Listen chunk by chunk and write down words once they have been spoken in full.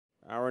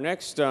Our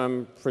next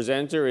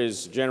presenter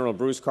is General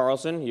Bruce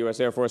Carlson, U.S.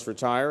 Air Force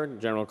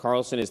retired. General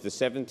Carlson is the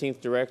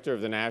 17th Director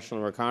of the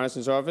National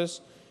Reconnaissance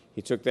Office.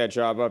 He took that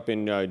job up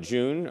in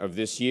June of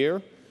this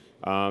year.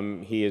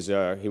 He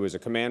was a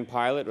command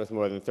pilot with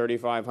more than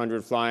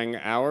 3,500 flying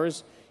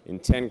hours in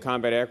 10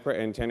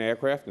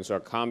 aircraft, and saw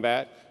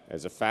combat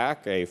as a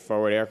FAC, a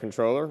forward air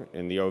controller,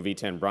 in the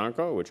OV-10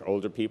 Bronco, which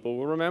older people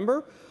will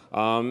remember.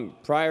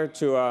 Prior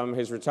to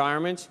his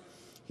retirement,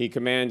 he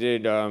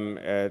commanded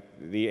at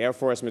the Air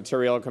Force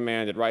Materiel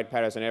Command at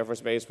Wright-Patterson Air Force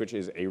Base, which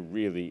is a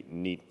really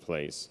neat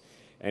place.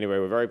 Anyway,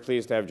 we're very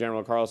pleased to have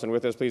General Carlson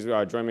with us. Please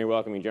join me in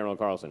welcoming General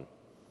Carlson.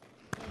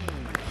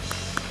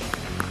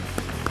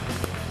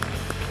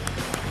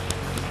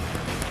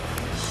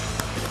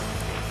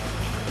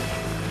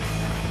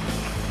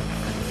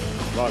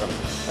 Welcome.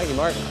 Thank you,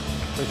 Mark.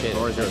 Appreciate it.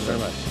 Thank you very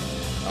much.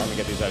 Let me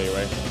get these out of your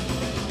way.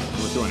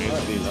 Unless you want to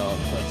answer these. No,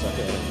 that's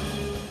okay.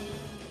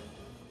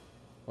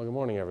 Well, good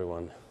morning,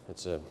 everyone.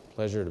 It's a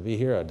pleasure to be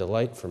here, a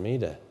delight for me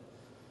to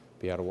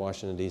be out of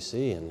Washington,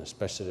 D.C., and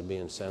especially to be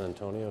in San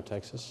Antonio,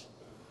 Texas,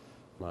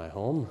 my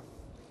home.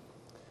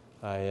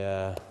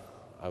 I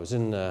was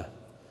in an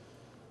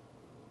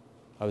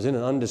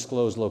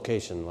undisclosed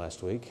location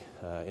last week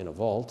in a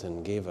vault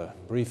and gave a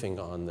briefing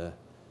on the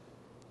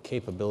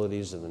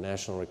capabilities of the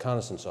National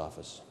Reconnaissance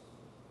Office.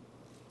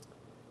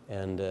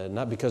 And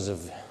not because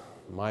of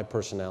my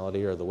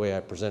personality or the way I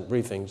present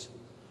briefings,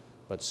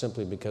 but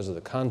simply because of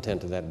the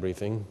content of that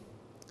briefing,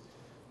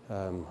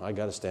 I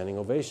got a standing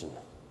ovation.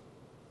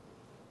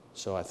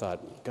 So I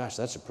thought, gosh,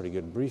 that's a pretty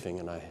good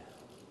briefing, and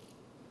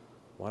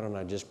why don't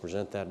I just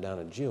present that down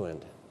at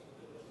GEOINT?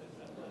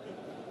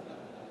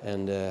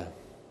 And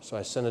so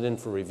I sent it in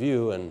for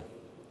review, and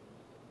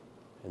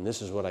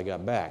this is what I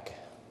got back.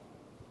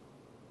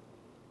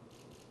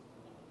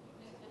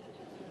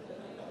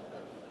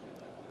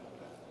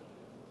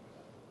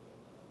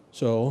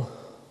 So,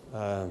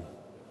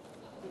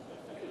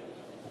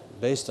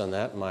 based on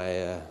that,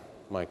 my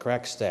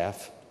crack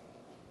staff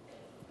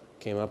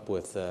came up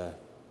with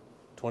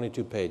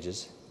 22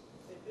 pages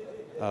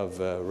of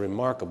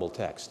remarkable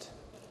text.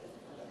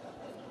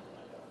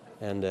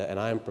 And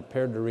I am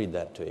prepared to read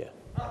that to you.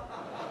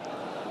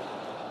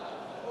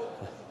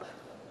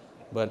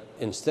 But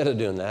instead of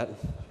doing that,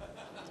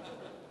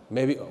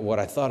 maybe what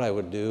I thought I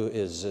would do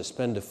is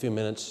spend a few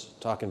minutes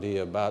talking to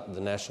you about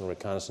the National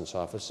Reconnaissance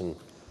Office and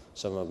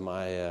some of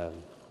my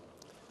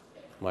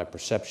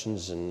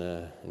perceptions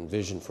and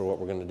vision for what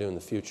we're going to do in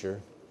the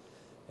future.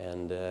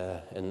 And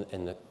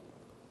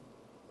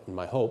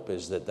my hope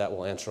is that that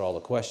will answer all the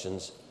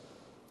questions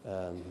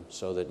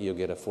so that you'll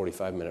get a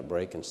 45-minute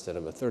break instead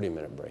of a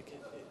 30-minute break.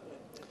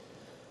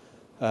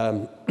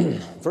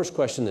 First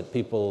question that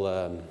people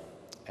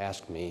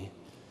ask me,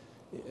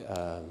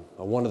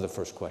 one of the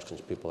first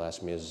questions people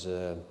ask me is,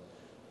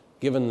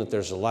 given that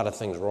there's a lot of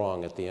things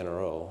wrong at the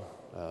NRO,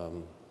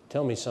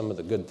 tell me some of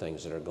the good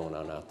things that are going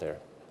on out there.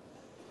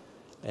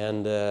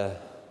 And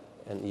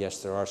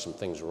yes, there are some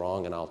things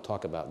wrong, and I'll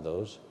talk about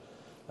those.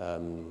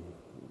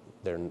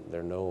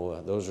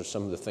 Those are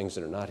some of the things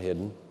that are not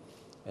hidden,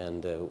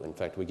 and in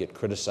fact, we get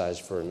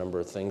criticized for a number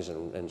of things,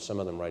 and some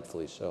of them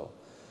rightfully so.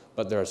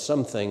 But there are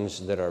some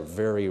things that are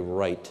very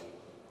right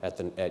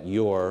at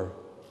your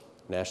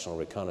National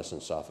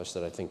Reconnaissance Office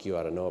that I think you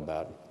ought to know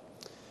about.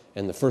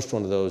 And the first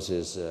one of those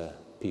is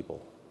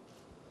people.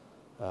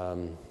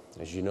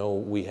 As you know,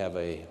 we have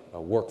a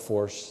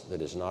workforce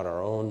that is not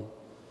our own.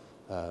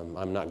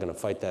 I'm not going to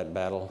fight that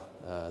battle.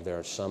 There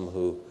are some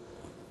who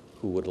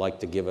would like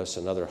to give us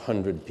another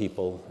 100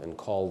 people and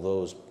call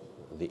those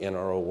the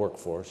NRO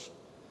workforce.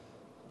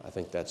 I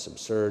think that's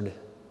absurd.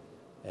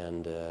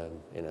 And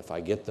if I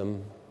get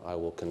them, I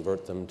will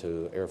convert them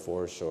to Air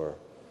Force or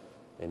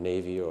a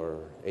Navy or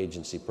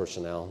agency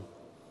personnel.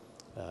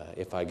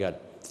 If I got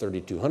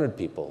 3,200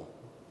 people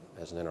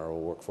as an NRO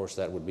workforce,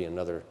 that would be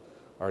another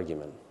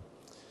argument.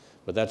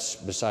 But that's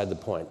beside the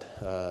point.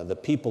 The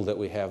people that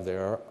we have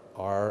there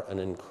are an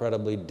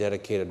incredibly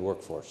dedicated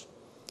workforce.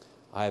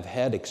 I've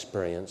had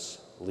experience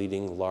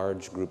leading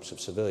large groups of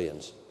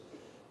civilians,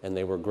 and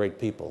they were great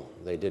people.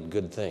 They did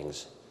good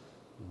things.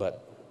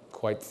 But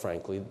quite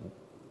frankly,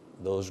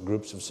 those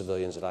groups of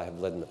civilians that I have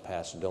led in the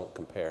past don't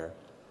compare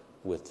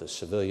with the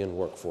civilian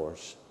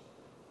workforce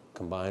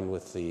combined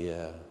with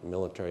the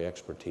military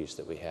expertise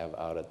that we have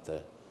out at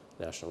the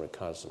National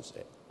Reconnaissance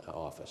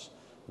Office.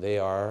 They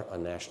are a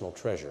national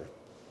treasure.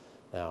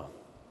 Now,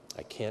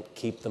 I can't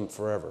keep them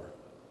forever,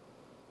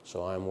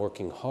 so I'm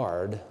working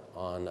hard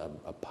on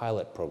a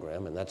pilot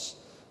program, and that's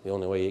the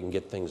only way you can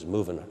get things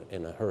moving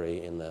in a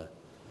hurry in the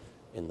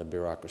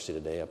bureaucracy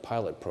today, a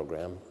pilot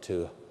program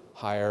to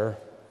hire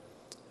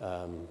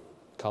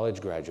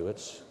college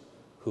graduates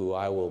who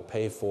I will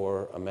pay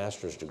for a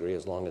master's degree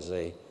as long as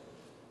they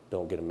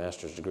don't get a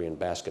master's degree in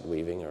basket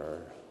weaving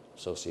or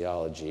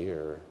sociology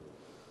or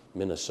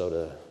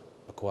Minnesota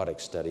aquatic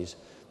studies.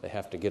 They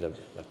have to get a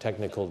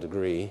technical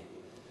degree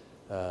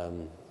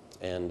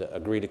and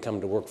agree to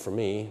come to work for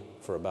me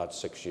for about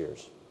 6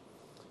 years.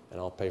 And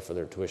I'll pay for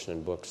their tuition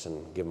and books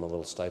and give them a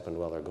little stipend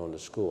while they're going to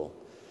school.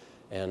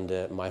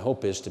 And my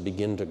hope is to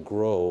begin to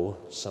grow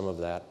some of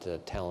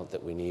that talent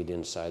that we need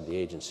inside the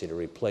agency to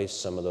replace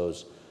some of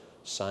those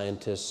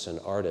scientists and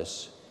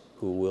artists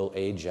who will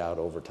age out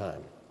over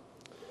time.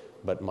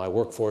 But my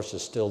workforce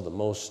is still the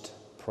most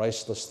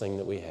priceless thing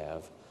that we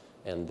have,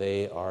 and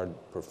they are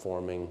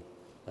performing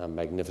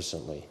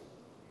magnificently.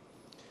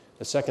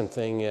 The second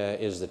thing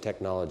is the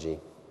technology.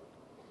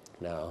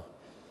 Now,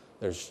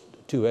 there's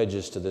two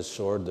edges to this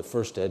sword. The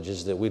first edge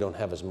is that we don't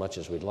have as much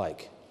as we'd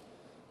like.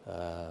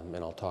 And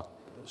I'll talk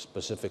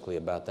specifically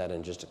about that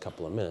in just a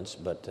couple of minutes.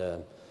 But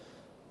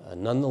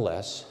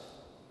nonetheless,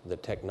 the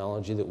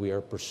technology that we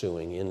are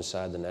pursuing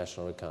inside the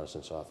National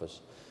Reconnaissance Office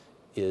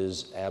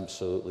is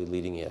absolutely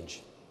leading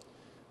edge.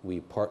 We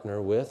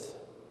partner with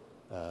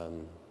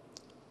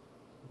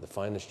the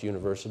finest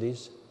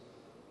universities,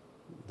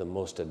 the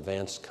most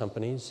advanced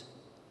companies,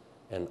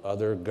 and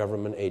other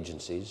government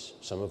agencies,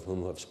 some of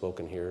whom have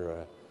spoken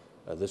here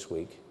this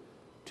week,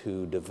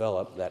 to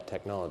develop that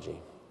technology.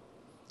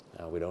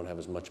 Now, we don't have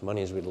as much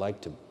money as we'd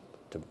like to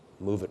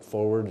move it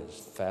forward as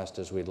fast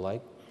as we'd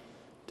like,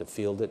 to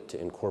field it,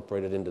 to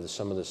incorporate it into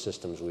some of the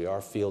systems we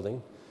are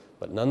fielding,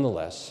 but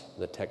nonetheless,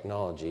 the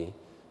technology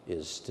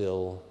is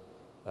still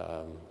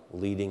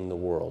leading the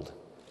world.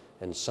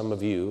 And some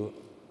of you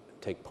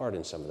take part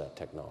in some of that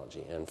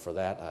technology, and for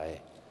that I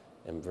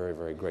am very,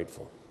 very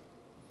grateful.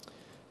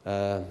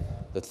 The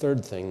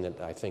third thing that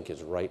I think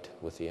is right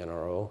with the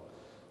NRO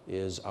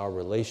is our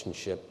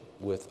relationship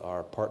with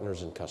our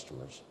partners and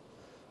customers.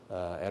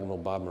 Admiral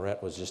Bob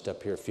Moret was just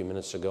up here a few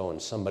minutes ago,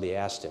 and somebody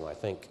asked him, I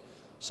think,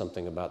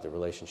 something about the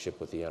relationship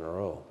with the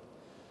NRO.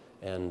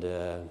 And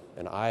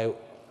I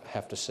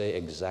have to say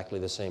exactly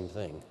the same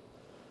thing.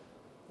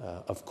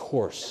 Of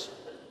course,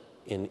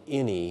 in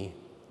any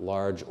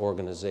large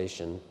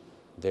organization,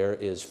 there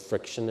is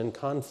friction and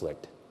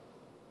conflict,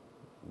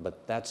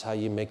 but that's how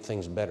you make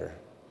things better.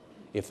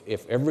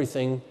 If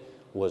everything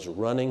was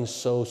running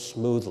so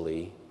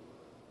smoothly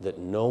that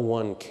no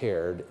one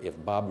cared if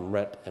Bob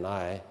Moret and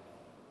I,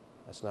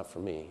 that's not for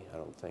me, I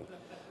don't think,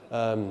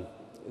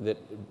 that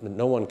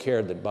no one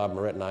cared that Bob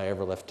Moret and I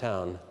ever left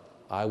town,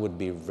 I would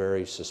be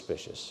very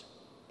suspicious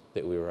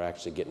that we were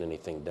actually getting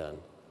anything done.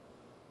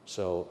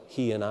 So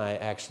he and I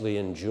actually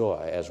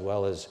enjoy, as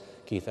well as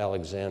Keith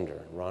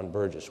Alexander, Ron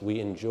Burgess,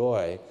 we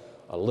enjoy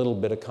a little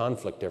bit of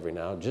conflict every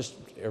now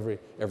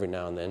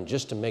and then,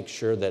 just to make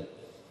sure that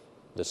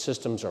the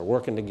systems are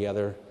working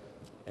together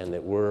and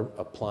that we're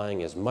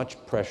applying as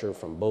much pressure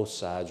from both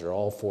sides or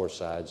all four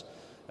sides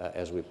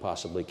as we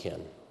possibly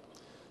can.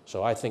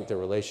 So I think the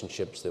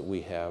relationships that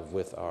we have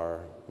with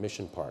our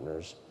mission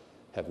partners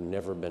have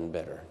never been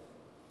better.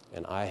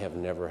 And I have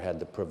never had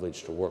the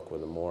privilege to work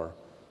with a more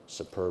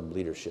superb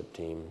leadership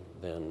team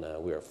than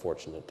we are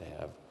fortunate to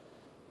have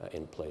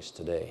in place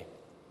today.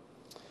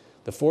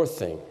 The fourth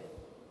thing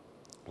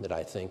that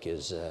I think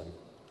is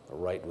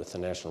right with the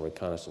National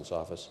Reconnaissance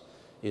Office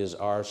is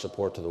our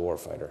support to the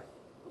warfighter.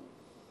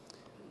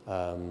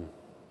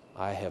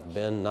 I have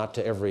been, not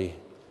to every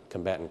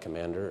combatant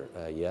commander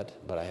yet,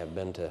 but I have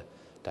been to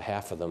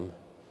half of them,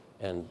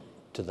 and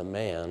to the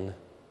man,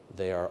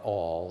 they are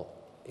all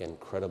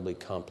incredibly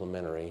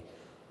complimentary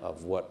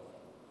of what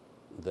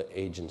the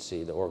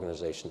agency, the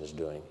organization is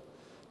doing.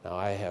 Now,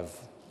 I have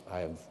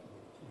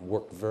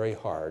worked very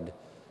hard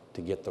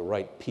to get the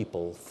right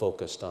people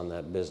focused on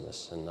that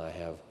business, and I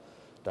have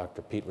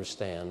Dr. Pete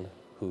Rustan,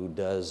 who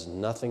does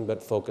nothing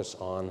but focus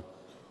on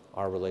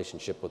our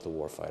relationship with the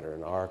warfighter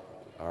and our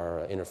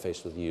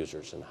interface with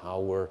users and how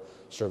we're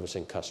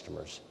servicing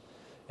customers.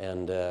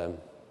 And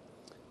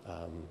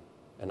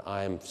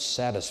I'm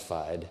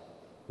satisfied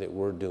that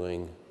we're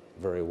doing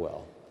very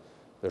well.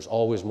 There's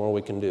always more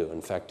we can do.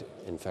 In fact,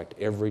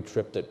 every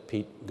trip that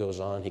Pete goes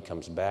on, he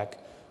comes back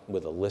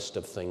with a list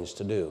of things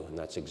to do, and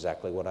that's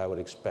exactly what I would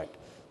expect.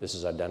 This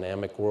is a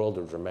dynamic world,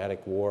 a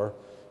dramatic war.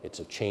 It's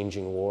a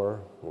changing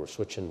war. We're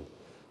switching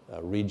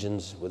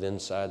regions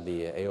inside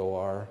the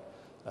AOR.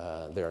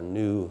 There are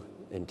new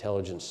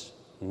intelligence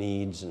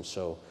needs, and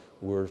so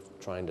we're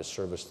trying to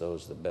service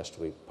those the best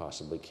we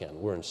possibly can.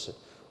 We're in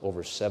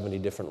over 70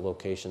 different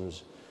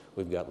locations.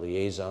 We've got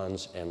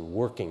liaisons and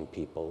working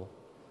people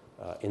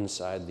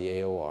inside the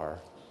AOR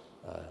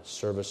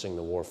servicing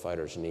the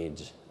warfighter's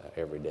needs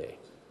every day.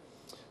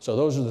 So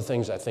those are the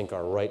things I think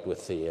are right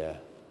with the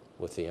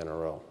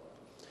NRO.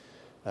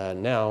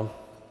 Now,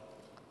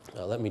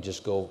 let me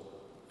just go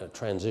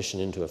transition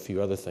into a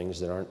few other things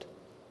that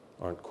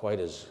aren't quite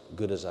as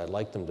good as I'd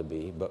like them to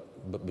be.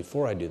 But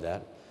before I do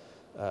that,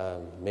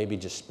 maybe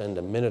just spend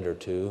a minute or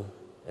two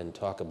and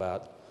talk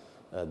about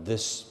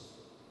this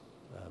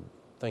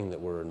thing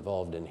that we're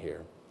involved in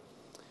here.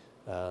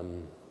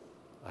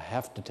 I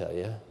have to tell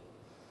you,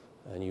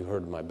 and you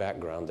heard my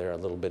background there a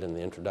little bit in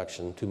the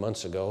introduction, 2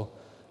 months ago,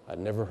 I'd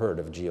never heard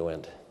of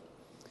GEOINT.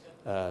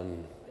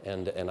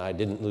 And I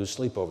didn't lose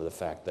sleep over the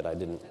fact that I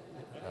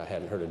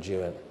hadn't heard of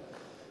GEOINT.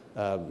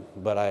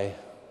 But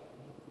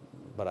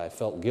I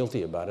felt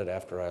guilty about it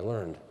after I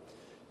learned.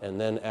 And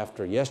then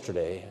after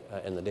yesterday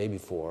and the day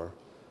before,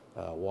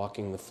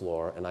 walking the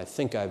floor, and I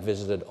think I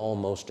visited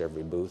almost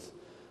every booth,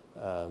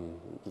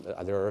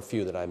 There are a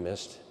few that I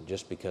missed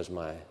just because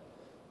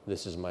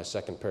this is my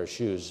second pair of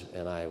shoes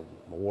and I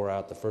wore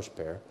out the first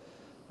pair.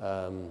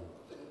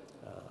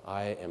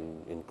 I am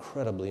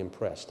incredibly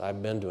impressed.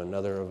 I've been to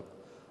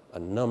a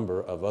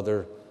number of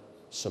other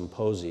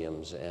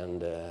symposiums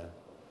and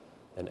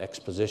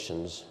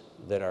expositions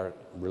that are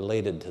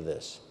related to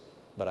this,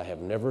 but I have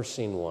never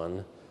seen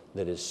one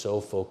that is so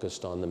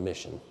focused on the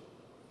mission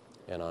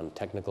and on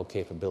technical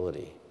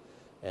capability.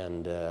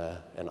 And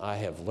I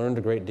have learned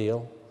a great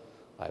deal.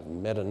 I've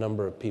met a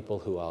number of people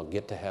who I'll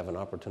get to have an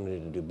opportunity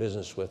to do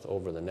business with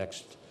over the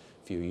next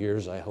few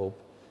years, I hope.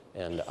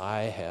 And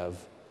I have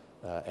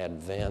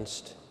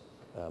advanced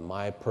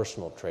my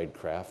personal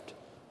tradecraft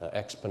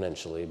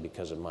exponentially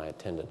because of my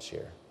attendance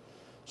here.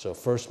 So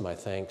first, my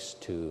thanks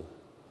to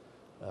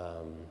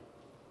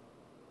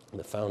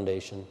the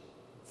foundation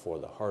for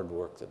the hard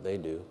work that they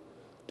do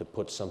to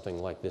put something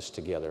like this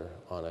together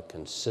on a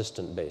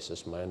consistent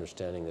basis. My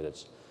understanding that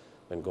it's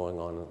been going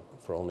on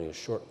for only a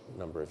short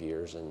number of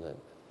years, and that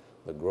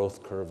the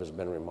growth curve has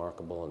been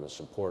remarkable, and the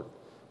support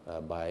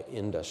by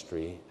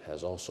industry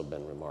has also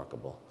been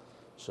remarkable.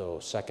 So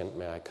second,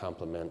 may I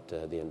compliment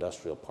the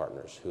industrial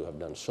partners who have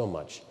done so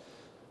much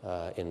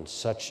in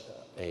such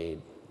a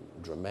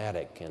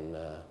dramatic and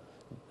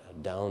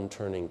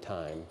downturning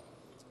time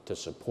to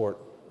support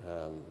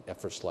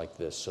efforts like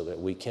this so that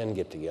we can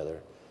get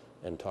together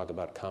and talk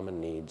about common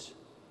needs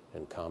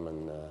and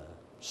common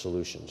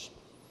solutions.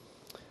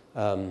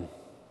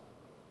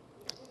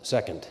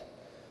 Second,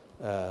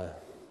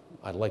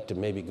 I'd like to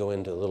maybe go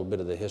into a little bit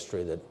of the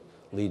history that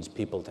leads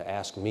people to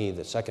ask me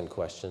the second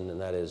question,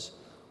 and that is,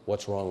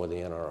 what's wrong with the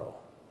NRO?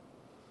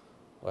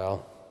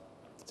 Well,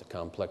 it's a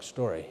complex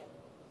story,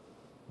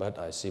 but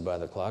I see by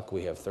the clock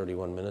we have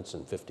 31 minutes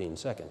and 15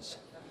 seconds.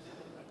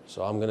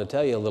 So I'm going to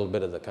tell you a little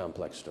bit of the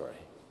complex story.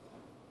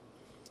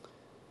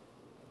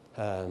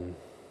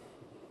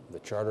 The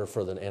charter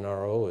for the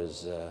NRO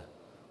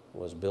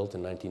was built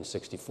in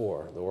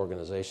 1964. The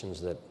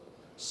organizations that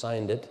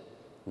signed it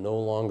no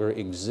longer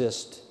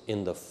exist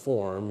in the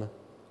form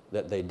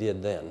that they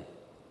did then.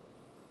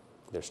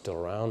 They're still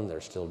around,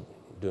 they're still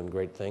doing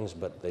great things,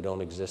 but they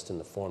don't exist in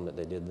the form that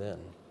they did then.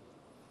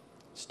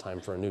 It's time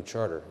for a new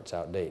charter. It's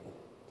outdated.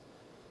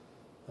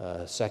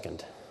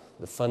 Second,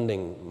 the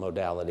funding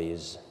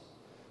modalities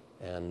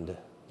and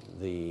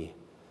the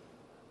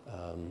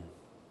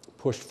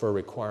push for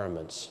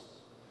requirements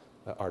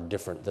are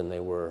different than they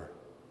were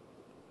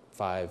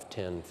 5,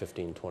 10,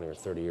 15, 20, or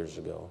 30 years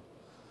ago.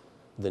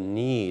 The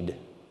need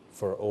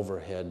for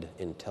overhead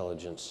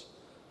intelligence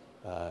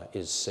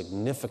is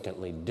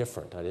significantly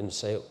different. I didn't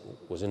say it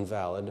was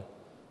invalid.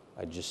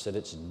 I just said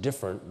it's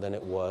different than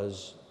it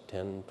was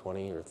 10,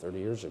 20, or 30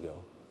 years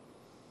ago.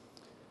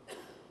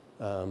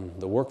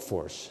 The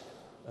workforce,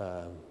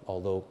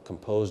 although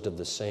composed of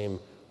the same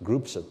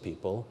groups of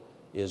people,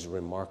 is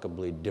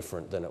remarkably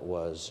different than it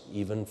was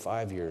even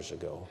 5 years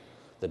ago.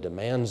 The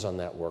demands on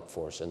that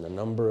workforce and the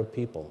number of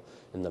people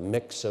and the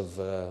mix of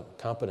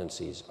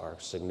competencies are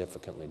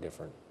significantly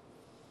different.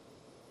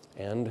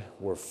 And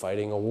we're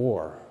fighting a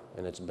war,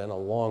 and it's been a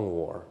long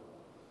war.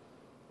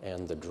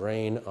 And the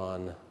drain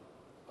on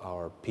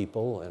our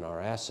people and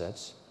our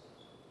assets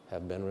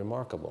have been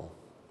remarkable.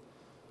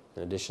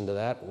 In addition to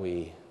that,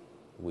 we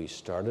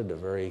started a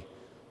very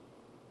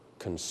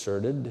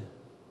concerted,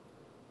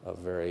 a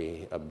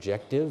very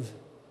objective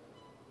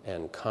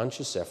and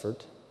conscious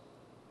effort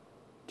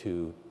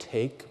to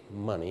take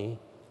money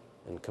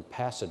and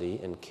capacity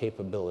and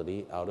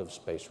capability out of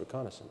space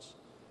reconnaissance.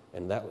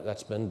 And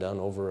that's been done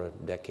over a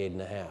decade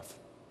and a half.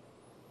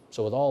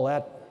 So with all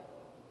that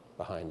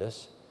behind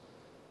us,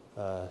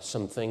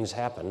 some things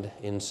happened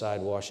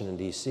inside Washington,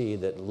 D.C.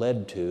 that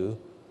led to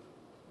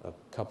a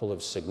couple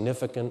of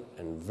significant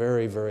and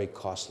very, very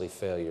costly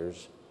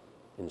failures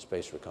in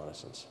space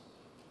reconnaissance.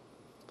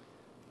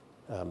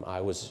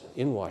 I was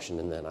in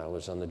Washington then. I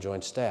was on the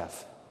Joint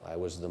Staff. I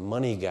was the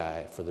money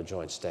guy for the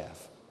Joint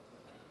Staff.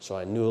 So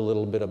I knew a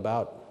little bit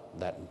about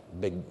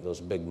those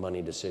big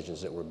money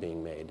decisions that were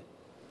being made.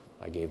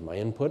 I gave my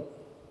input,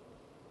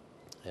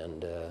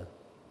 and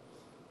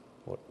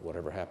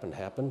whatever happened,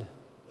 happened.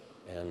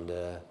 And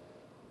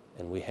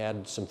we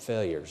had some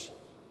failures.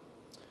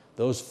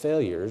 Those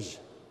failures,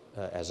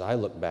 as I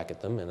look back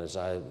at them and as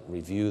I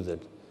review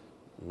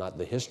not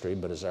the history,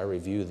 but as I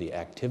review the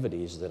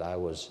activities that I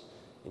was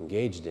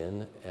engaged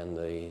in and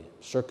the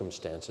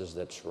circumstances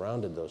that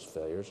surrounded those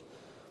failures,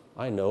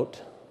 I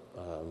note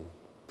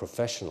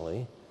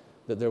professionally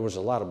that there was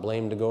a lot of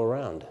blame to go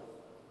around.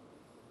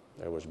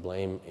 There was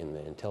blame in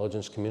the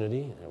intelligence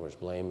community, there was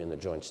blame in the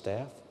Joint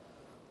Staff,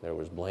 there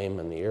was blame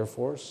in the Air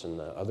Force and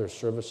the other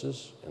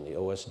services and the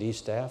OSD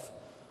staff,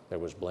 there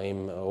was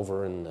blame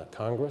over in the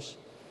Congress,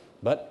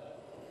 but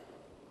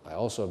I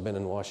also have been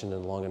in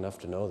Washington long enough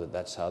to know that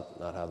that's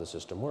not how the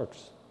system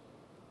works.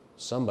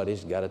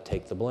 Somebody's got to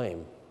take the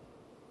blame.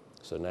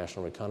 So the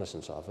National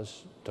Reconnaissance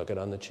Office took it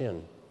on the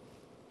chin.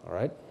 All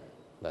right?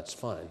 That's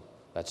fine.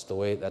 That's the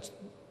way,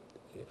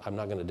 I'm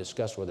not going to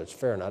discuss whether it's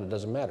fair or not. It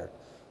doesn't matter.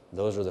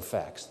 Those are the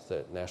facts.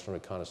 The National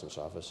Reconnaissance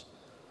Office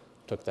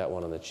took that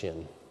one on the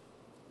chin,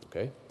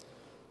 okay?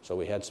 So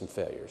we had some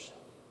failures.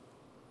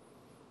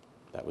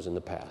 That was in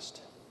the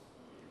past.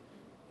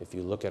 If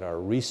you look at our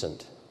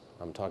recent,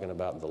 I'm talking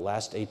about the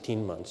last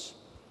 18 months,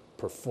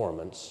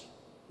 performance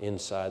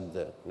inside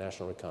the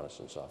National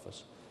Reconnaissance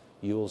Office,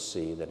 you will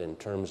see that in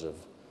terms of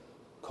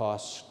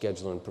cost,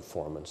 schedule, and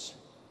performance,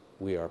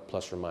 we are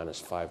plus or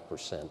minus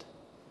 5%,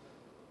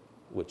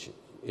 which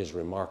is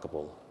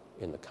remarkable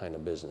in the kind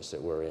of business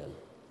that we're in.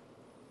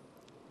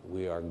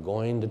 We are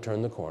going to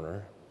turn the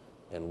corner,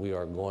 and we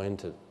are going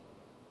to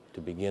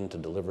begin to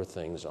deliver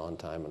things on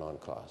time and on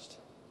cost.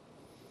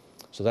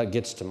 So that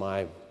gets to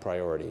my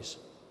priorities.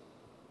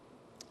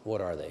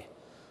 What are they?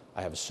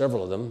 I have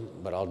several of them,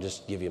 but I'll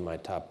just give you my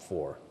top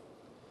 4.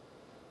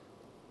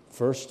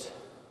 First,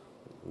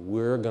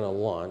 we're going to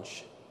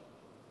launch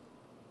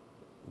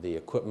the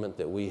equipment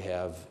that we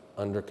have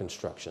under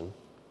construction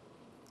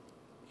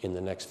in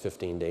the next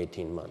 15 to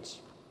 18 months.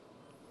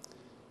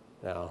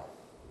 Now,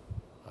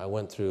 I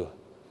went through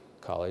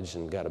college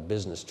and got a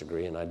business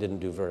degree, and I didn't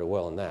do very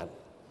well in that.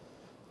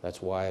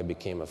 That's why I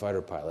became a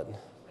fighter pilot,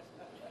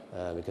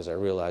 because I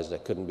realized I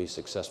couldn't be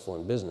successful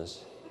in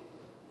business.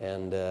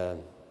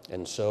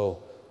 And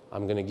so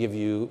I'm going to give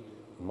you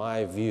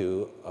my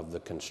view of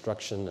the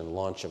construction and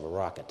launch of a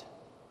rocket.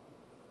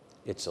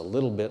 It's a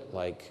little bit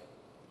like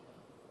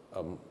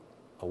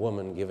a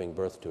woman giving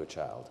birth to a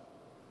child.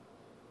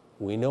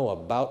 We know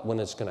about when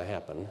it's going to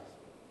happen,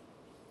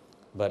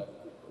 but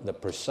the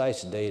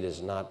precise date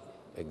is not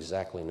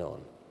exactly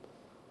known.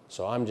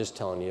 So I'm just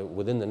telling you,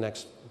 within the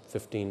next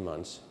 15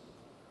 months,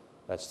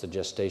 that's the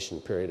gestation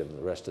period of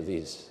the rest of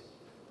these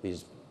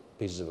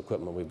pieces of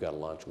equipment we've got to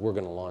launch. We're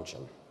going to launch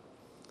them.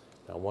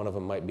 Now, one of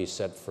them might be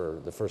set for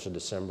the 1st of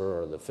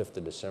December or the 5th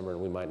of December,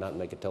 and we might not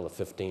make it till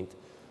the 15th.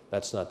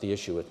 That's not the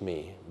issue with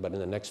me. But in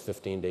the next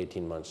 15 to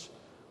 18 months,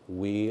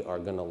 we are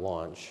going to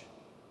launch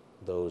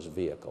those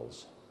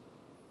vehicles.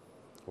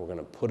 We're going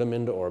to put them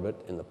into orbit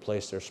in the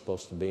place they're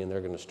supposed to be, and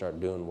they're going to start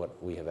doing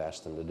what we have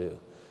asked them to do.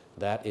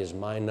 That is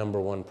my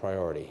 #1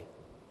 priority.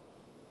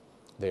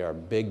 They are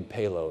big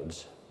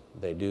payloads.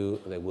 They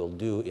will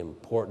do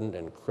important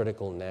and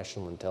critical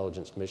national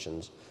intelligence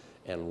missions,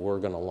 and we're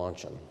going to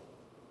launch them.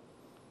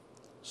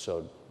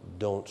 So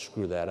don't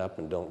screw that up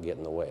and don't get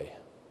in the way,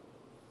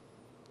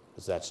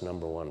 because that's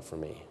 #1 for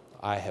me.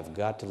 I have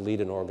got to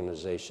lead an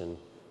organization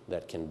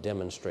that can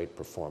demonstrate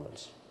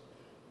performance.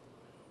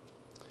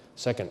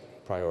 Second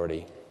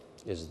priority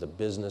is the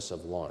business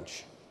of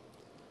launch.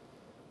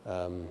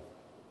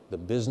 The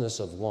business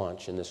of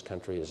launch in this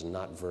country is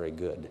not very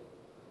good.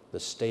 The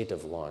state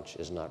of launch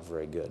is not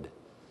very good.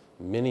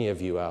 Many of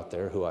you out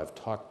there who I've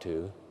talked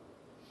to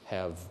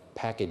have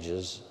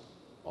packages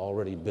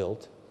already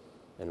built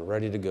and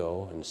ready to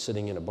go and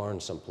sitting in a barn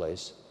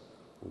someplace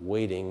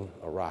waiting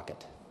a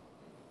rocket.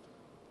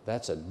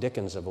 That's a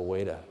dickens of a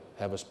way to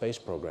have a space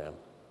program.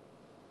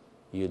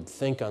 You'd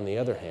think, on the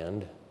other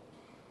hand,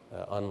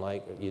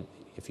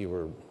 if you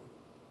were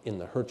in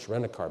the Hertz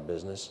rent-a-car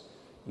business,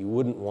 you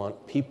wouldn't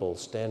want people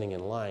standing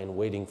in line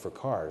waiting for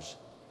cars.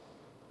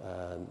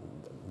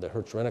 The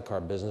Hertz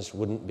rent-a-car business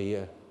wouldn't be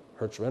a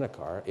Hertz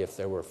rent-a-car if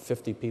there were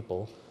 50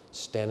 people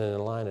standing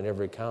in line at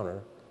every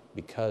counter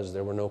because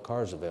there were no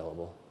cars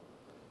available.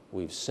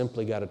 We've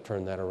simply got to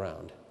turn that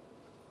around.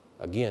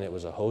 Again, it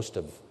was a host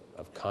of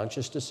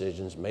conscious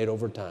decisions made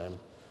over time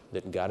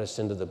that got us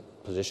into the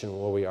position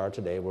where we are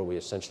today, where we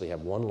essentially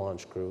have one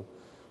launch crew,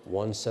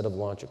 one set of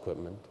launch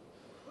equipment,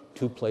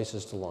 2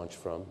 places to launch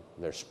from.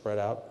 They're spread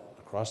out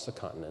across the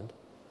continent,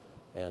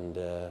 and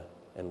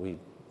we've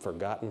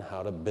forgotten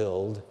how to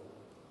build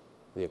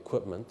the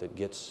equipment that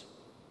gets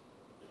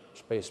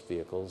space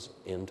vehicles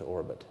into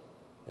orbit.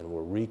 And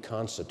we're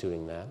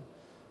reconstituting that,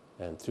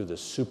 and through the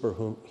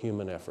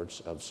superhuman efforts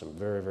of some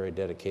very, very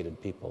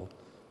dedicated people,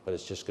 but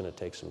it's just going to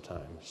take some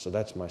time. So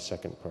that's my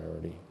second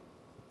priority.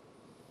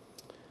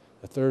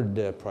 The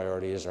third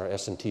priority is our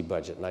S&T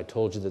budget, and I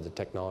told you that the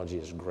technology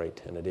is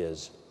great, and it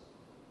is.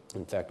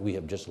 In fact, we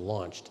have just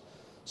launched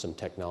some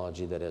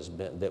technology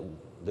that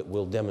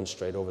will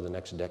demonstrate over the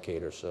next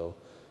decade or so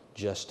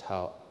just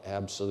how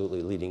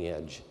absolutely leading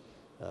edge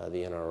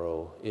the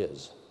NRO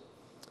is.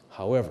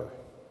 However,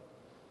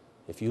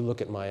 if you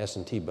look at my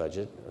S&T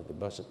budget, or the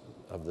budget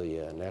of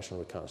the National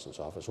Reconnaissance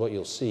Office, what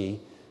you'll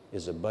see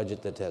is a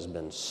budget that has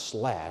been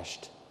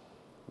slashed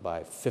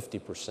by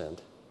 50%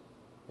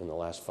 in the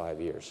last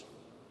 5 years.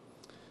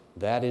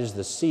 That is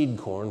the seed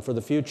corn for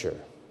the future.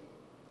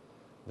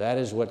 That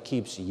is what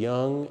keeps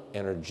young,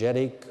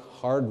 energetic,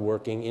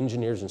 hardworking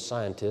engineers and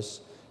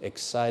scientists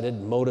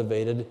excited,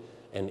 motivated,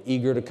 and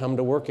eager to come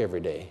to work every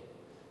day,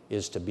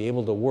 is to be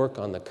able to work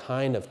on the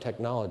kind of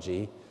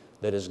technology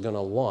that is going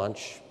to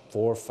launch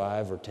 4,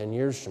 5, or 10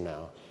 years from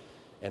now.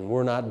 And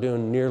we're not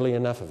doing nearly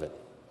enough of it.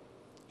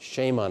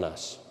 Shame on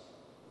us.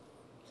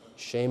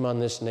 Shame on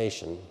this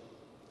nation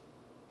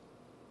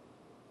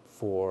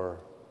for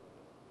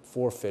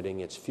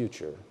forfeiting its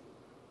future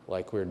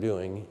like we're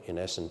doing in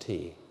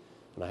S&T.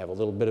 And I have a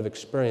little bit of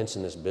experience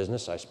in this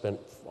business. I spent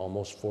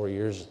almost 4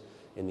 years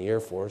in the Air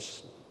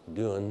Force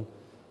doing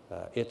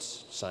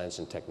its science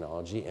and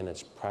technology, and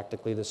it's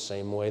practically the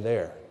same way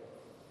there.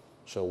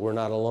 So we're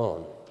not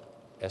alone.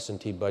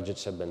 S&T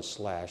budgets have been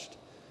slashed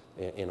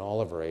in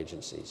all of our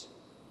agencies.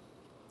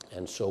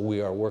 And so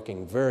we are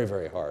working very,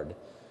 very hard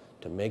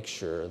to make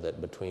sure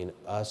that between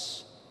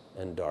us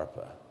and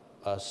DARPA,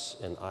 us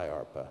and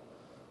IARPA,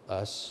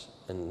 us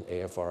and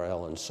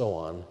AFRL and so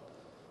on,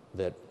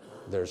 that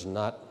there's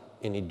not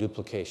any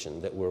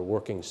duplication, that we're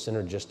working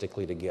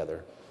synergistically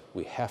together.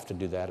 We have to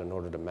do that in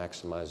order to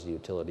maximize the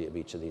utility of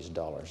each of these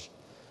dollars.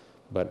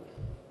 But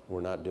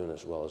we're not doing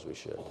as well as we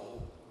should.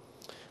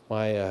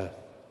 My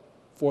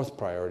fourth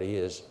priority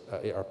is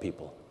our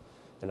people.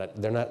 And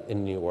they're not in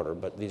any order,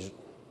 but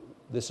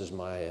this is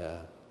my,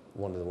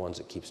 one of the ones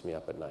that keeps me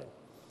up at night.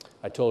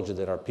 I told you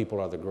that our people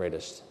are the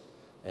greatest,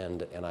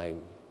 and I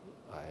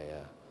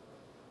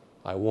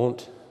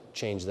won't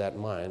change that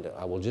mind.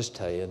 I will just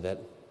tell you that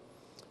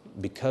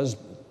because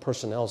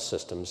personnel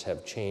systems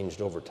have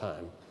changed over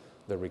time,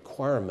 the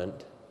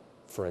requirement,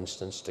 for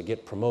instance, to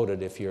get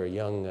promoted if you're a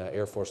young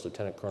Air Force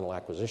Lieutenant Colonel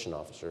Acquisition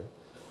Officer,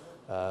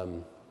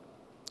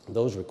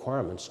 those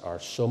requirements are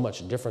so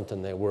much different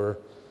than they were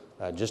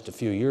just a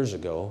few years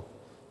ago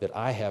that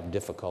I have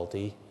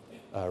difficulty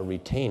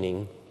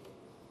retaining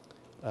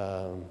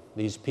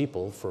these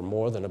people for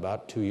more than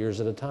about 2 years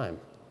at a time.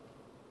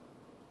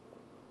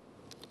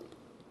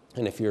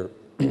 And if you're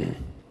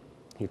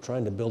you're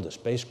trying to build a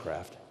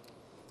spacecraft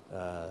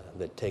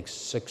that takes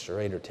 6 or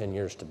 8 or 10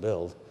 years to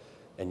build,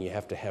 and you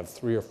have to have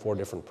 3 or 4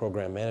 different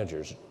program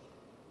managers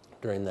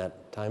during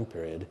that time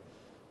period,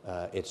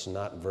 it's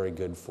not very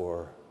good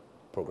for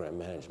program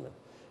management.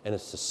 And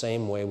it's the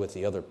same way with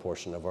the other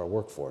portion of our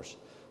workforce.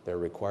 There are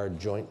required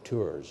joint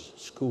tours,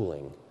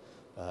 schooling,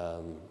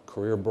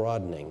 career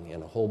broadening,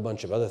 and a whole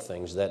bunch of other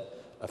things that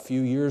a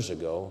few years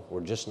ago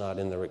were just not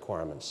in the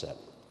requirement set.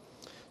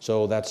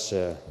 So that's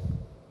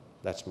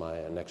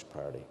my next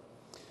priority.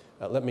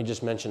 Let me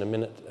just mention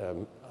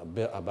a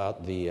bit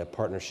about the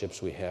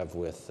partnerships we have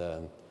with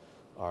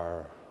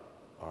our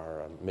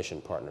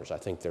mission partners. I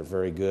think they're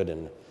very good,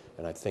 and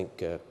I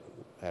think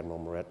Admiral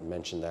Moret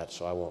mentioned that,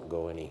 so I won't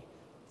go any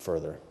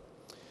further.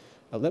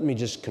 Let me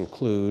just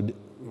conclude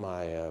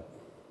my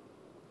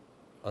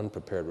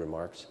unprepared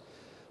remarks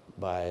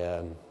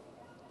by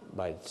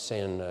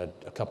saying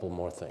a couple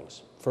more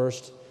things.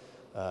 First,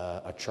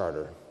 a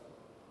charter.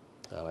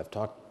 I've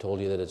told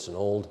you that it's an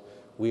old.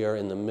 We are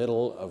in the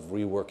middle of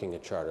reworking a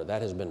charter.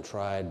 That has been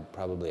tried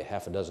probably a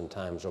half a dozen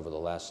times over the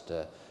last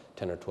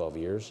 10 or 12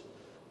 years.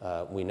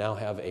 We now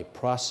have a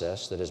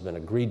process that has been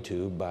agreed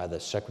to by the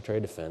Secretary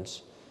of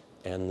Defense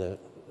and the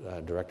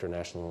Director of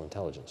National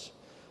Intelligence.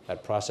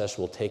 That process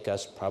will take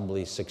us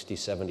probably 60,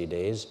 70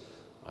 days.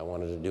 I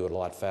wanted to do it a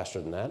lot faster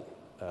than that,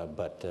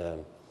 but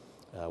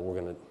we're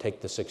going to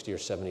take the 60 or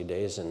 70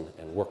 days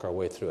and work our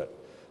way through it.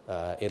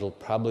 It'll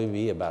probably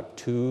be about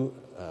 2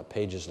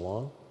 pages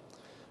long.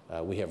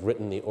 We have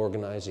written the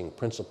organizing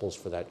principles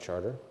for that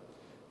charter,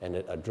 and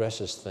it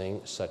addresses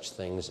such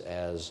things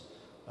as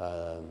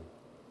an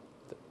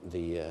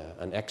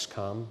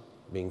XCOM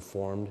being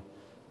formed,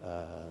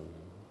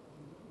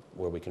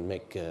 where we can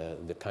make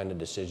the kind of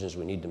decisions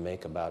we need to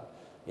make about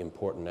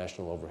important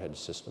national overhead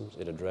systems.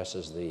 It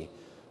addresses the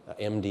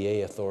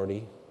MDA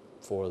authority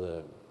for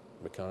the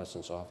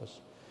Reconnaissance Office.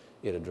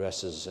 It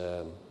addresses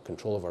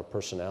control of our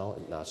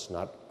personnel. Now, it's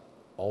not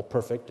all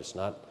perfect. It's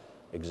not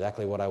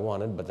exactly what I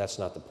wanted, but that's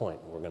not the point.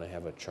 We're going to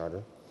have a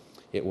charter.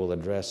 It will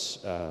address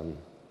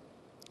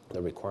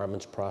the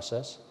requirements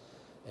process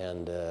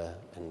and the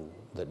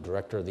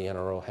director of the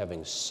NRO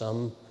having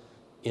some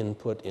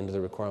input into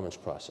the requirements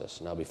process.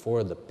 Now,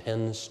 before the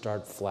pens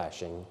start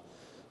flashing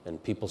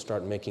and people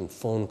start making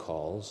phone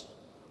calls,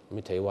 let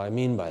me tell you what I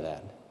mean by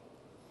that.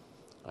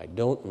 I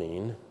don't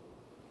mean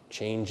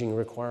changing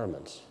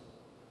requirements.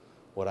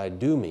 What I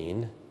do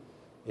mean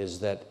is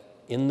that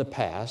in the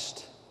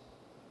past,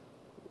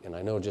 and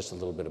I know just a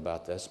little bit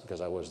about this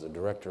because I was the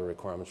Director of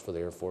Requirements for the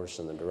Air Force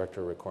and the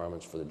Director of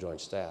Requirements for the Joint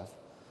Staff,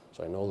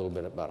 so I know a little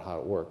bit about how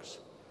it works.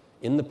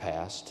 In the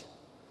past,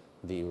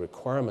 the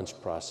requirements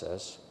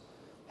process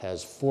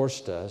has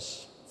forced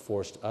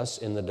us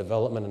in the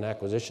development and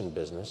acquisition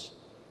business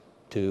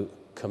to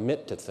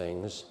commit to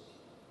things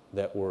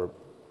that were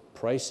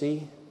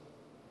pricey,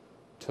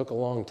 took a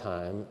long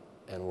time,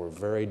 and were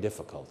very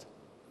difficult.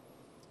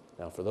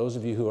 Now, for those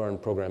of you who are in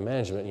program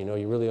management, you know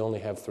you really only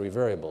have 3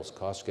 variables: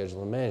 cost,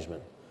 schedule, and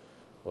management.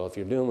 Well, if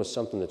you're dealing with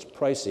something that's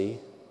pricey,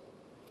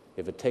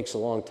 if it takes a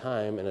long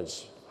time and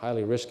it's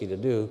highly risky to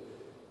do,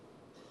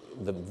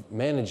 the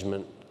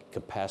management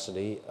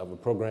capacity of a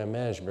program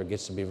manager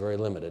gets to be very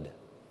limited.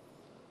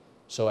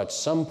 So at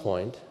some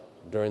point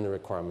during the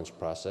requirements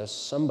process,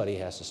 somebody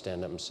has to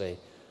stand up and say,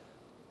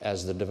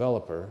 as the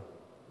developer,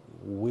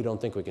 we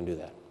don't think we can do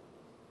that.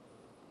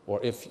 Or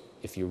if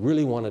you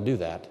really want to do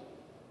that,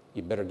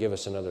 you better give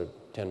us another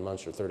 10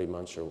 months or 30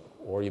 months,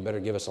 or you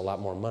better give us a lot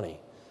more money.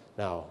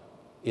 Now,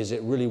 is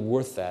it really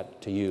worth that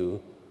to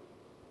you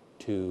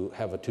to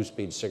have a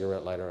 2-speed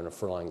cigarette lighter and a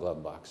fur-lined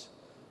glove box?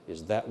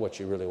 Is that what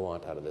you really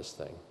want out of this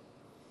thing?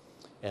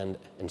 And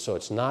so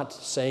it's not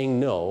saying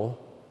no,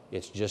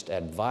 It's just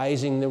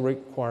advising the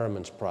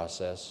requirements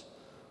process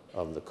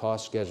of the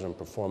cost, schedule, and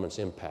performance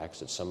impacts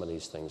that some of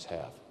these things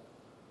have.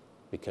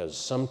 Because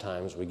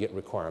sometimes we get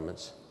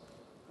requirements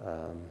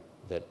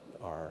that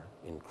are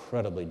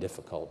incredibly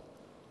difficult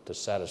to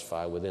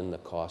satisfy within the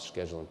cost,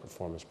 schedule, and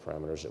performance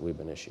parameters that we've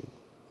been issued.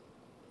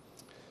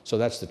 So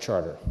that's the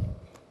charter.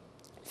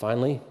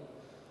 Finally,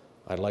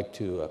 I'd like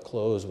to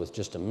close with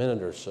just a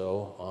minute or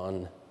so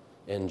on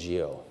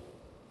NGO.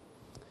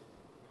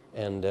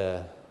 And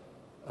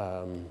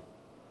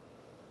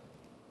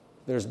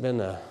there's been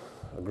a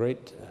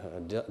great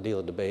deal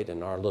of debate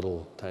in our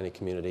little tiny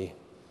community.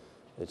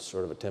 It's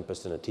sort of a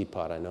tempest in a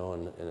teapot, I know,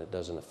 and it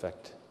doesn't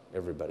affect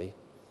everybody.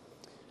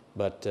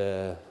 But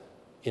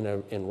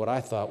in what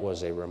I thought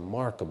was a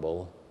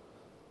remarkable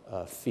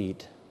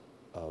feat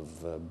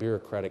of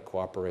bureaucratic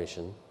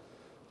cooperation,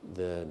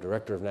 the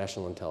Director of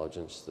National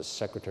Intelligence, the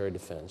Secretary of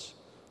Defense,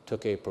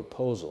 took a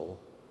proposal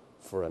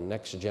for a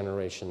next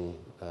generation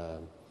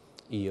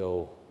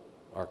EO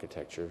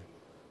architecture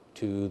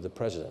to the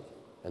President.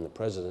 And the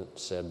President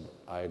said,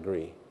 I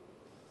agree.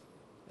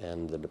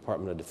 And the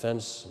Department of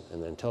Defense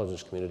and the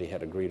intelligence community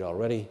had agreed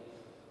already,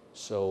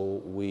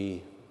 so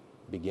we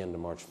began to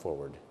march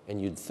forward.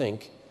 And you'd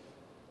think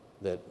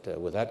that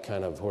with that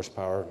kind of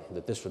horsepower,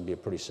 that this would be a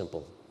pretty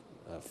simple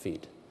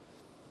feat.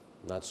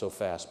 Not so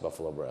fast,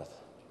 Buffalo Breath.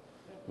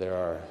 There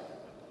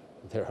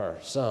are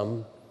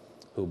some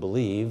who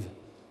believe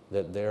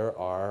that there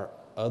are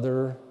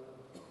other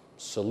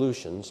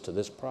solutions to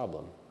this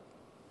problem.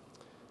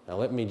 Now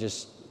let me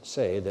just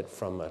say that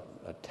from a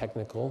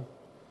technical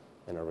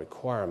and a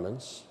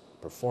requirements,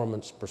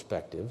 performance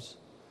perspectives,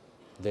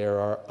 there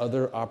are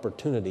other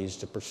opportunities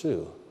to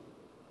pursue,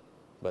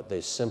 but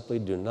they simply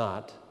do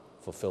not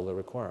fulfill the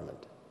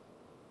requirement.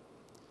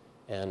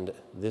 And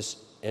this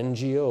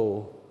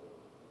NGO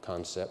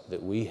concept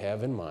that we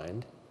have in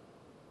mind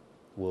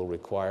will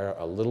require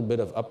a little bit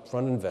of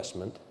upfront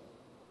investment,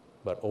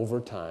 but over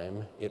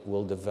time it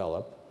will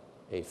develop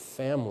a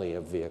family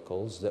of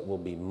vehicles that will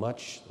be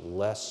much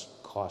less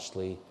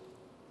costly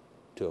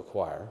to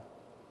acquire,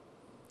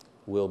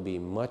 will be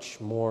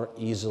much more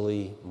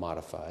easily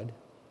modified,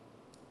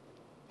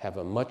 have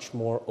a much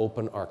more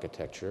open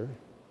architecture,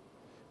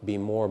 be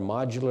more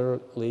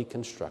modularly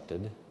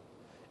constructed,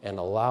 and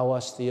allow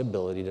us the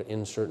ability to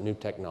insert new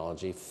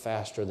technology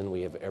faster than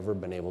we have ever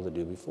been able to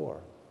do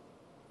before.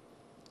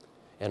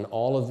 And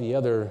all of the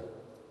other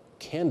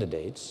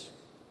candidates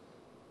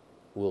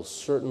will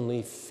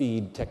certainly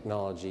feed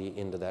technology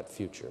into that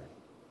future.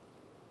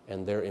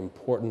 And they're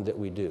important that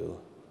we do,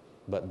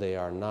 but they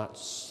are not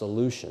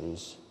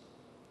solutions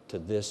to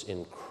this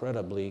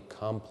incredibly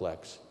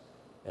complex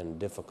and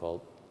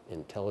difficult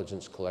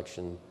intelligence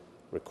collection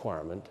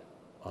requirement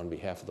on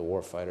behalf of the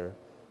warfighter,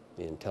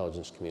 the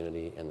intelligence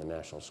community, and the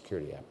national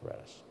security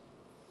apparatus.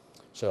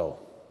 So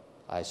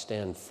I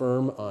stand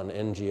firm on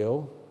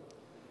NGO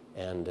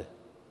and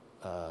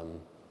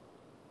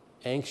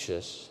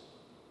anxious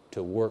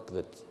to work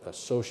the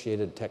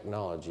associated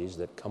technologies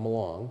that come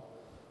along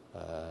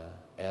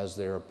as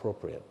they're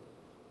appropriate.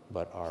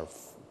 But our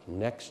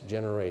next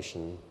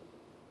generation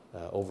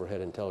overhead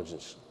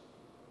intelligence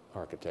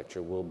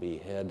architecture will be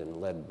head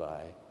and led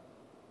by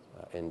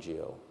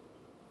NGO.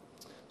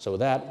 So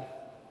with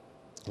that,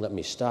 let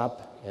me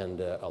stop and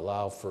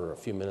allow for a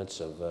few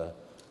minutes of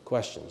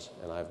questions.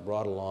 And I've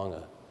brought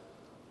along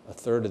a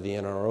third of the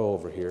NRO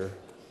over here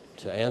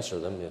to answer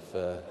them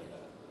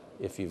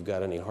if you've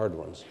got any hard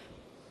ones.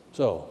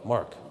 So,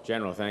 Mark.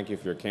 General, thank you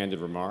for your candid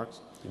remarks.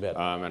 You bet.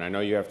 And I know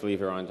you have to leave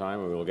here on time,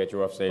 or we will get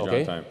you off stage okay.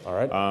 on time. All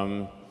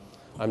right.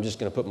 I'm just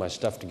going to put my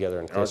stuff together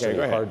in case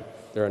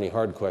there are any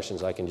hard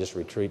questions. I can just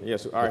retreat.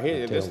 Yes. All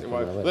right.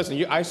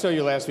 Listen, I saw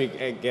you last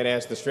week get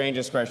asked the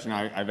strangest question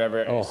I've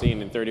ever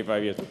seen in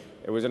 35 years.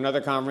 It was another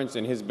conference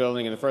in his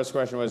building, and the first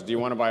question was, do you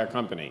want to buy a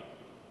company?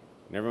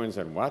 And everyone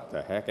said, what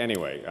the heck?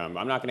 Anyway, I'm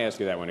not going to ask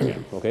you that one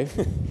again. Okay.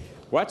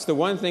 What's the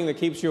one thing that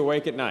keeps you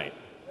awake at night?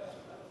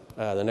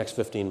 The next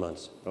 15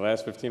 months. The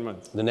last 15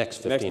 months? The next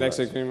 15 months. Next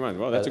 15 months.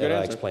 Well, that's a good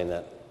answer. I'll explain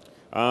that.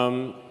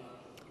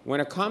 When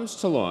it comes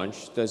to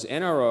launch, does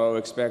NRO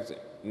expect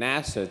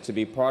NASA to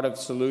be part of the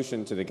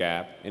solution to the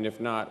gap? And if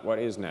not, what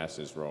is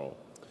NASA's role?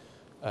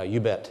 You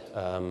bet.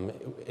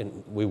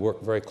 We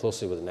work very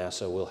closely with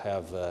NASA. We'll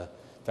have, in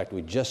fact,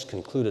 we just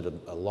concluded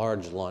a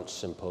large launch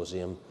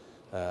symposium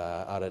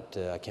out at,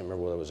 I can't remember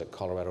whether it was at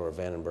Colorado or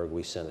Vandenberg.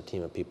 We sent a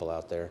team of people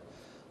out there.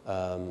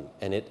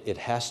 And it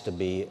has to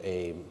be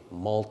a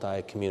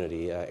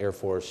multi-community, Air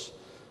Force,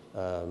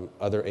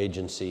 other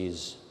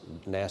agencies,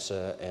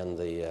 NASA, and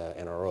the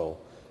NRO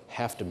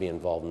have to be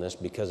involved in this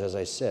because, as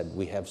I said,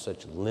 we have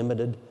such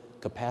limited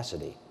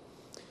capacity.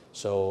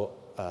 So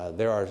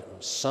there are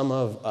some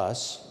of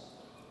us,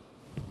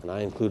 and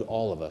I include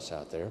all of us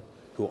out there,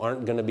 who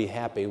aren't going to be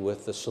happy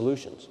with the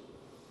solutions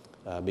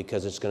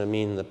because it's going to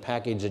mean the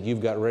package that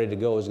you've got ready to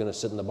go is going to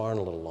sit in the barn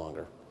a little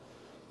longer.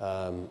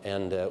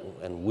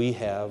 And we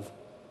have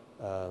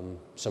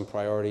some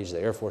priorities. The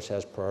Air Force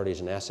has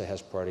priorities. NASA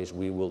has priorities.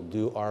 We will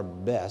do our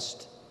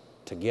best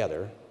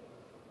together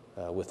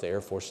with the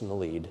Air Force in the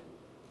lead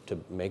to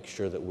make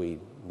sure that we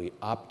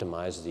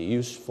optimize the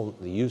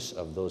use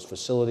of those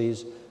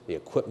facilities, the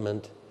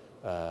equipment,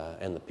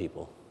 and the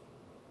people.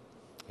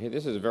 Hey,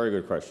 this is a very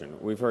good question.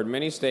 We've heard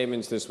many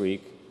statements this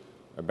week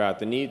about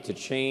the need to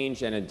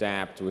change and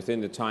adapt within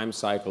the time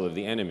cycle of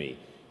the enemy.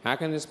 How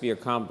can this be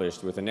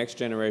accomplished with a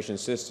next-generation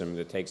system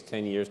that takes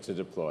 10 years to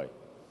deploy?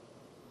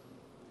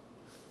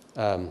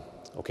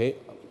 Okay,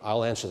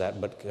 I'll answer that,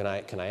 but can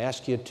I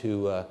ask you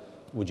to,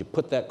 would you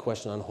put that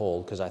question on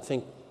hold? Because I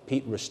think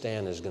Pete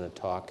Ristan is going to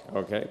talk.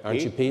 Okay, Aren't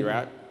Pete, you, Pete? You're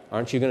out.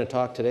 Aren't you going to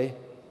talk today?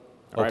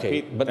 All okay,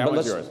 right, Pete, but one's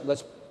let's, yours.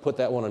 let's put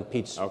that one on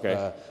Pete's.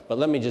 Okay. But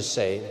let me just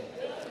say.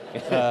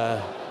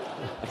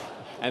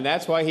 And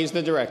that's why he's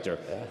the director.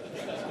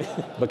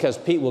 Because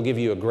Pete will give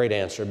you a great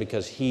answer,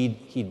 because he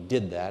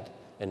did that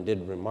and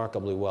did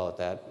remarkably well at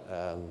that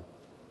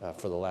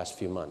for the last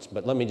few months.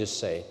 But let me just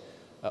say,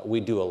 we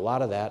do a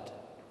lot of that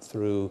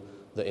through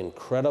the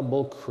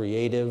incredible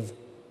creative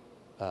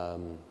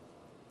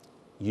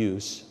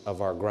use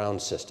of our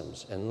ground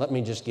systems. And let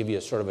me just give you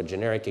a sort of a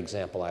generic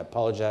example. I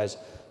apologize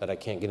that I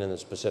can't get into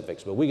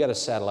specifics, but we got a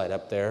satellite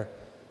up there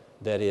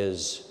that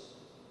is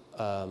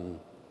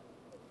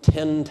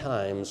 10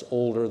 times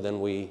older than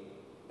we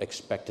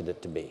expected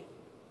it to be.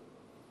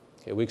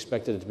 Okay, we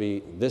expected it to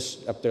be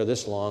up there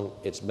this long,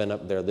 it's been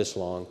up there this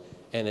long,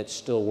 and it's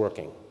still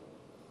working.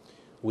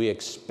 We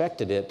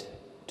expected it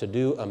to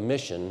do a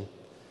mission,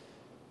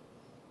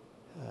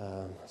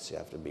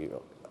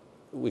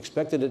 we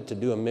expected it to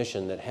do a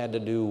mission that had to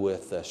do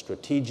with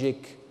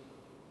strategic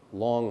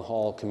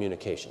long-haul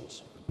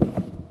communications.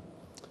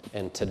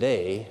 And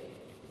today,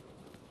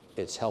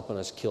 it's helping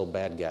us kill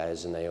bad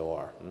guys in the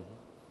AOR. Mm-hmm.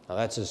 Now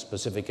that's as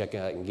specific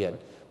as I can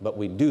get, but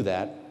we do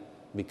that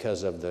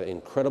because of the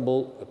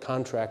incredible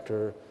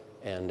contractor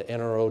and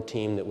NRO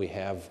team that we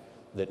have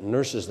that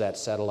nurses that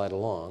satellite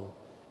along,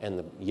 and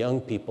the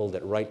young people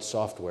that write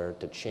software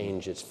to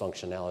change its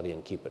functionality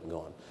and keep it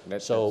going.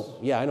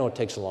 Yeah, I know it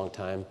takes a long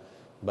time,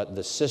 but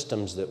the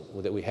systems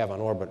that we have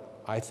on orbit,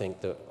 I think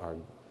that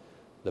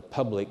the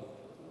public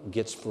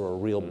gets for a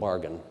real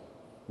bargain,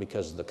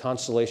 because the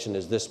constellation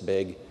is this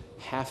big,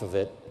 half of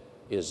it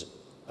is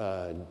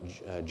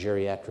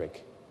geriatric,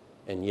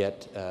 and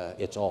yet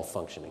it's all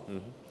functioning.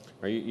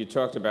 Mm-hmm. You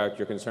talked about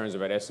your concerns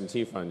about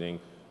S&T funding.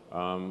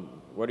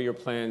 What are your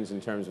plans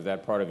in terms of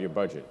that part of your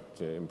budget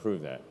to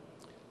improve that?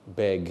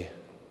 Beg.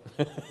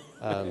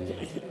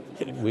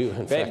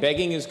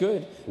 Begging is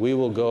good. We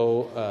will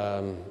go,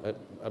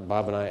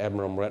 Bob and I,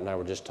 Admiral Moret and I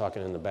were just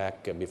talking in the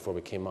back before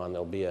we came on.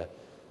 There'll be an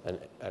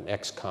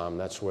XCOM.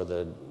 That's where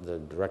the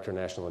Director of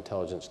National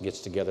Intelligence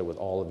gets together with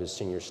all of his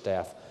senior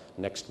staff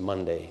next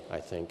Monday, I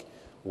think,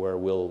 where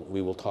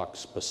we will talk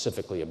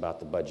specifically about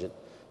the budget.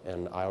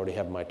 And I already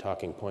have my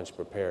talking points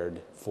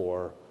prepared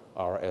for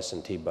our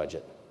S&T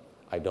budget.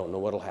 I don't know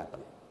what'll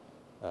happen.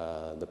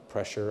 The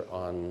pressure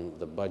on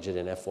the budget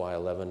in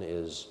FY11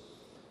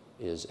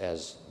 is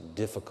as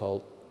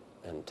difficult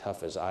and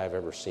tough as I've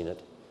ever seen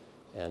it,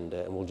 and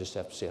we'll just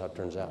have to see how it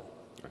turns out.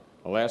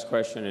 The last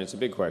question, and it's a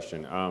big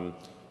question.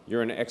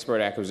 You're an expert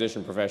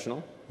acquisition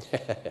professional.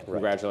 Right.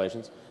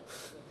 Congratulations.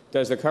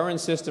 Does the current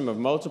system of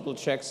multiple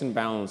checks and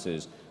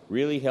balances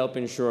really help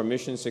ensure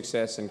mission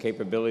success and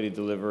capability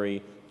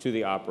delivery to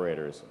the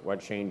operators? What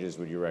changes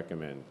would you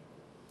recommend?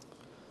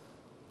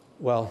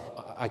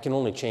 Well, I can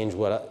only change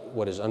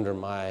what is under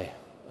my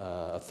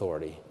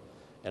authority,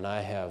 and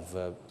I have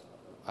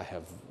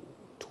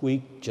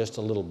tweaked just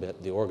a little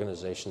bit the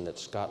organization that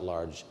Scott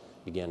Large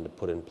began to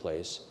put in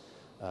place,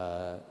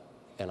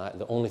 and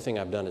the only thing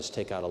I've done is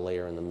take out a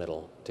layer in the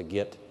middle to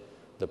get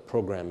the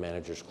program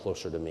managers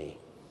closer to me.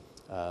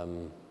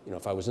 You know,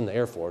 if I was in the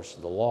Air Force,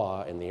 the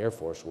law in the Air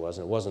Force was,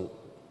 and it wasn't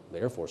the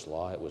Air Force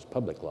law, it was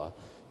public law,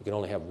 you could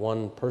only have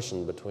one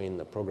person between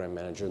the program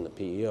manager and the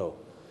PEO.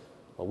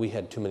 Well, we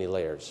had too many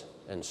layers,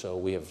 and so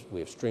we have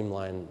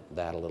streamlined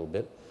that a little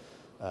bit.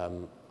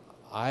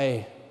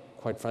 I,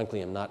 quite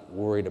frankly, am not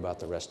worried about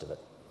the rest of it.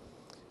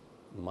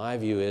 My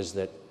view is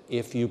that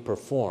if you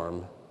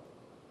perform,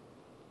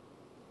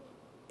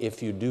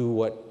 if you do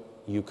what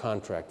you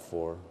contract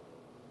for,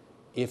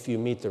 if you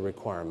meet the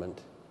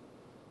requirement,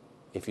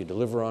 if you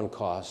deliver on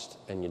cost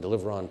and you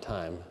deliver on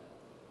time,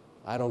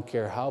 I don't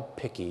care how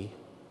picky,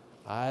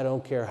 I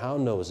don't care how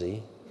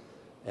nosy,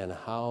 and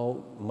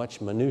how much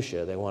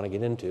minutia they want to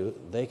get into,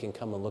 they can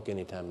come and look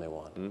anytime they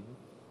want. Mm-hmm.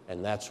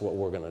 And that's what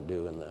we're going to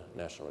do in the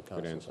National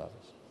Reconnaissance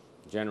Office.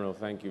 General,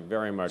 thank you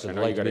very much. I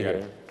know you got to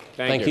go.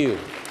 Thank you.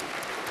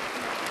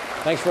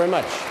 Thanks very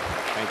much.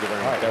 Thank you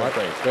very much. All right, Mark,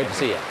 great. Great to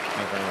see you.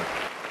 Thank you very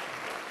much.